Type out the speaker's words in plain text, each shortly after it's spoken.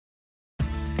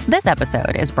This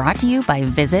episode is brought to you by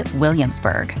Visit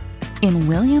Williamsburg. In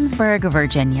Williamsburg,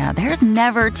 Virginia, there's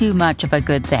never too much of a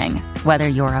good thing. Whether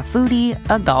you're a foodie,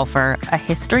 a golfer, a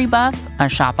history buff, a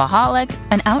shopaholic,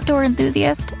 an outdoor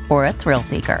enthusiast, or a thrill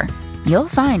seeker, you'll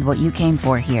find what you came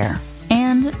for here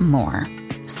and more.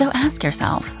 So ask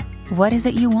yourself, what is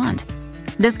it you want?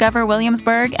 Discover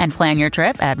Williamsburg and plan your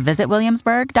trip at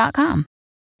visitwilliamsburg.com.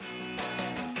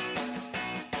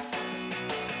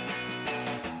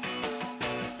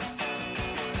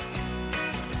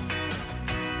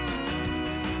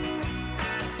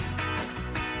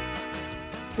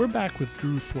 We're back with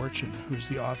Drew Fortune, who's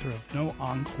the author of No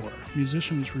Encore.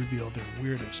 Musicians reveal their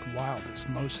weirdest, wildest,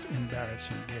 most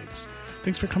embarrassing gigs.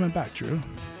 Thanks for coming back, Drew.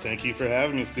 Thank you for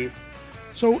having me, Steve.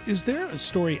 So is there a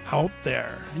story out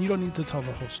there, and you don't need to tell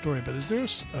the whole story, but is there a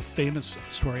famous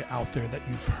story out there that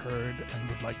you've heard and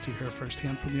would like to hear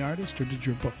firsthand from the artist, or did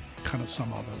your book kind of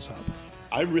sum all those up?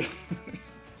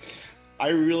 I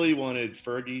really wanted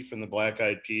Fergie from the Black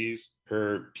Eyed Peas,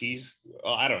 her piece.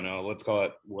 Oh, I don't know. Let's call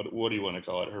it, what do you want to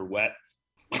call it? Her wet?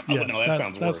 Yes,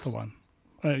 no, that's the one.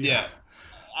 Yeah.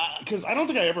 Because I don't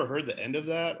think I ever heard the end of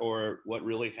that or what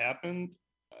really happened.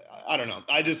 I don't know.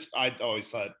 I always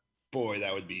thought, boy,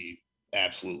 that would be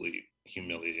absolutely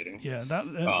humiliating. Yeah,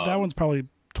 that one's probably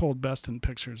told best in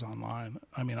pictures online.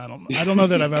 I mean, I don't know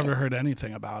that I've ever heard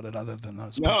anything about it other than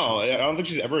those pictures. No, I don't think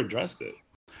she's ever addressed it.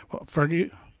 Well,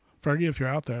 Fergie, if you're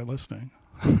out there listening.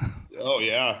 Oh,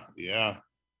 yeah.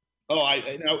 Oh,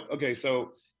 okay,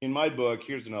 so in my book,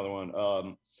 here's another one.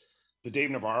 The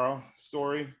Dave Navarro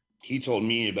story. He told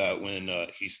me about when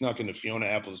he snuck into Fiona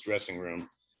Apple's dressing room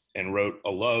and wrote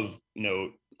a love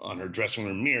note on her dressing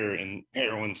room mirror in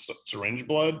heroin syringe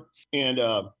blood. And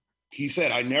he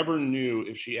said, I never knew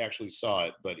if she actually saw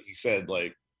it, but he said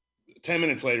like 10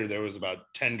 minutes later, there was about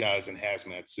 10 guys in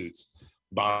hazmat suits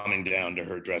bombing down to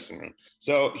her dressing room.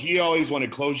 So he always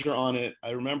wanted closure on it. I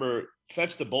remember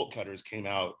Fetch the Bolt Cutters came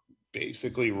out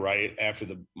basically right after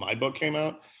my book came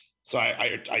out. So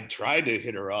I tried to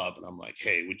hit her up and I'm like,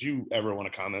 hey, would you ever want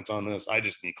to comment on this? I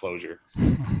just need closure.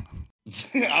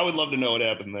 I would love to know what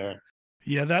happened there.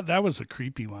 Yeah, that was a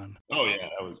creepy one. Oh,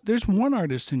 yeah. There's one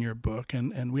artist in your book,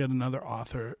 and we had another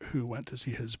author who went to see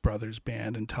his brother's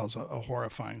band and tells a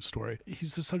horrifying story.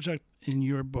 He's the subject in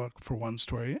your book for one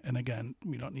story, and again,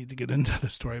 we don't need to get into the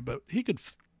story, but he could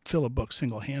fill a book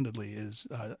single-handedly, is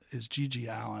Gigi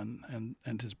Allen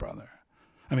and his brother.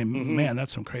 I mean, man,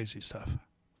 that's some crazy stuff.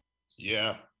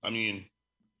 Yeah, I mean,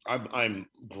 I'm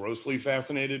grossly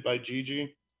fascinated by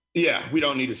Gigi. Yeah, we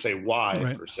don't need to say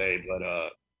why per se,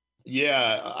 but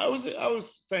yeah, I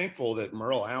was thankful that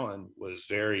Merle Allen was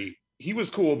he was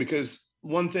cool because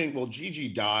one thing, Gigi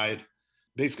died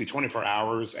basically 24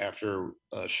 hours after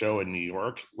a show in New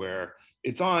York where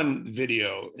it's on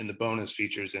video in the bonus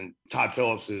features, and Todd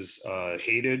Phillips's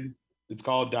Hated, it's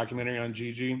called, documentary on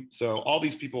Gigi. So all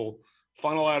these people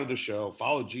funnel out of the show,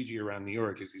 follow Gigi around New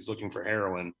York as he's looking for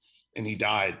heroin, and he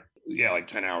died, like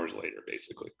 10 hours later,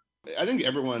 basically. I think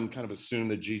everyone kind of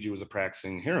assumed that Gigi was a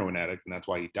practicing heroin addict and that's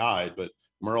why he died. But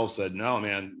Merle said, no,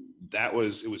 man, it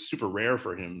was super rare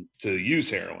for him to use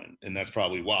heroin. And that's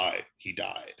probably why he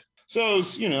died. So,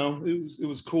 it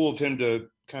was cool of him to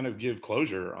kind of give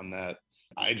closure on that.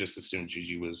 I just assumed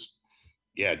Gigi was,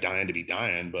 dying to be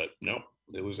dying. But no,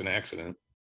 it was an accident.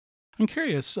 I'm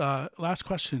curious, last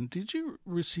question. Did you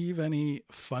receive any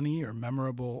funny or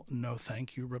memorable no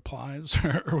thank you replies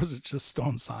or was it just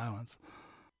stone silence?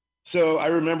 So I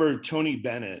remember Tony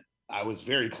Bennett, I was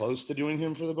very close to doing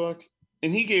him for the book.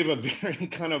 And he gave a very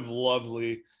kind of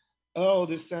lovely, oh,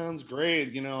 this sounds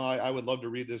great. I would love to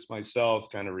read this myself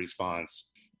kind of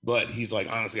response. But he's like,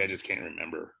 honestly, I just can't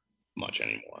remember much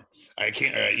anymore. I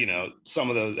can't, some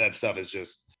of that stuff is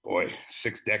just,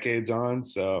 6 decades on.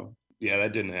 So yeah,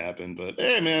 that didn't happen. But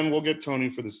hey, man, we'll get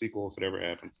Tony for the sequel if it ever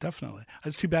happens. Definitely.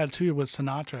 It's too bad, too, with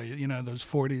Sinatra, those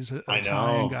 40s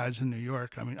Italian guys in New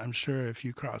York. I mean, I'm sure if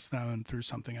you crossed them and threw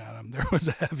something at them, there was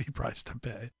a heavy price to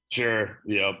pay. Sure.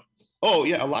 Yep. Oh,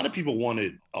 yeah. A lot of people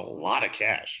wanted a lot of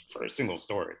cash for a single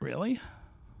story. Really?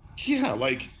 Yeah.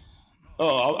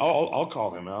 I'll call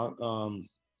him out.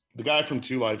 The guy from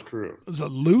Two Live Crew. Was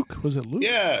it Luke?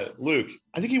 Yeah, Luke.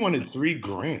 I think he wanted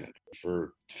 $3,000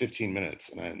 for 15 minutes,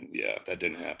 and that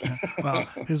didn't happen. Well,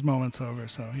 his moment's over,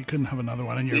 so he couldn't have another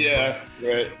one in your book.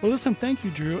 Right. Well, listen, thank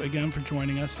you, Drew, again for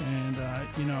joining us, and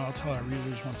I'll tell our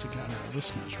readers once again, our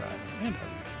listeners rather, and our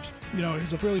readers.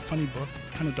 It's a really funny book,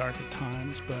 kind of dark at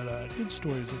times, but good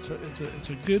stories. It's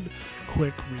a good,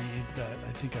 quick read that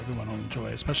I think everyone will enjoy,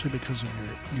 especially because of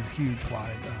your huge,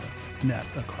 wide net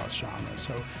across genres.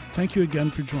 So thank you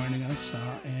again for joining us,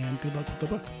 and good luck with the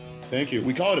book. Thank you.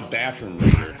 We call it a bathroom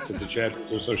reader because the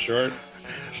chapters are so short.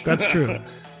 That's true.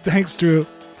 Thanks, Drew.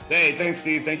 Hey, thanks,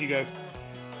 Steve. Thank you, guys.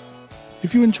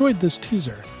 If you enjoyed this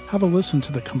teaser, have a listen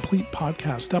to the complete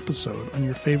podcast episode on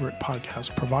your favorite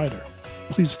podcast provider.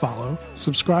 Please follow,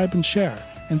 subscribe, and share.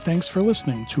 And thanks for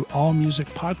listening to All Music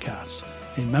Podcasts,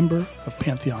 a member of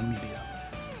Pantheon Media.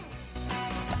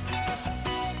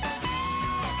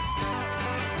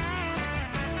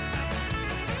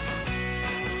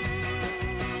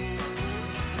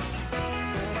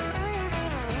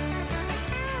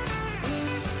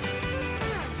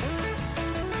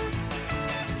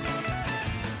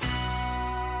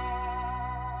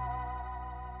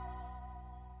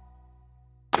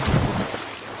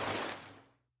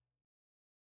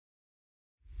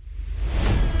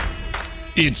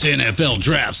 It's NFL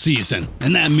draft season,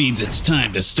 and that means it's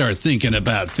time to start thinking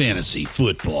about fantasy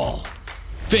football.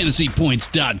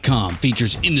 FantasyPoints.com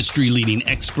features industry-leading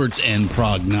experts and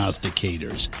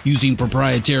prognosticators using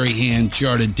proprietary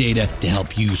hand-charted data to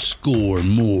help you score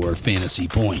more fantasy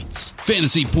points.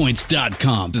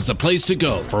 FantasyPoints.com is the place to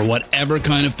go for whatever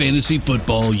kind of fantasy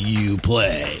football you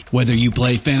play. Whether you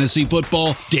play fantasy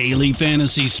football, daily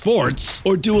fantasy sports,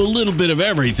 or do a little bit of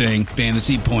everything,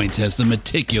 Fantasy Points has the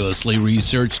meticulously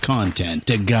researched content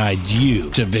to guide you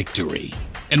to victory.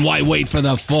 And why wait for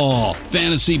the fall?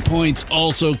 Fantasy Points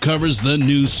also covers the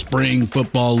new spring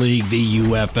football league, the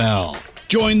UFL.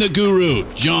 Join the guru,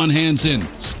 John Hansen,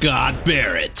 Scott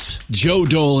Barrett, Joe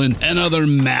Dolan, and other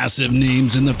massive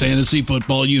names in the fantasy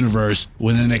football universe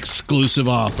with an exclusive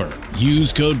offer.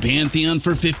 Use code Pantheon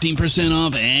for 15%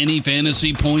 off any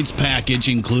Fantasy Points package,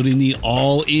 including the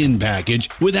all-in package,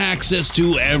 with access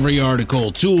to every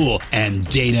article, tool, and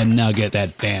data nugget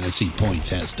that Fantasy Points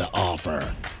has to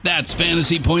offer. That's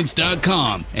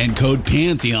FantasyPoints.com and code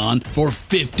Pantheon for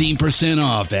 15%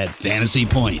 off at Fantasy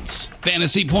Points.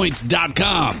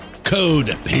 FantasyPoints.com,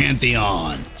 code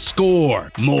Pantheon.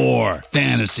 Score more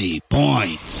fantasy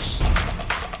points.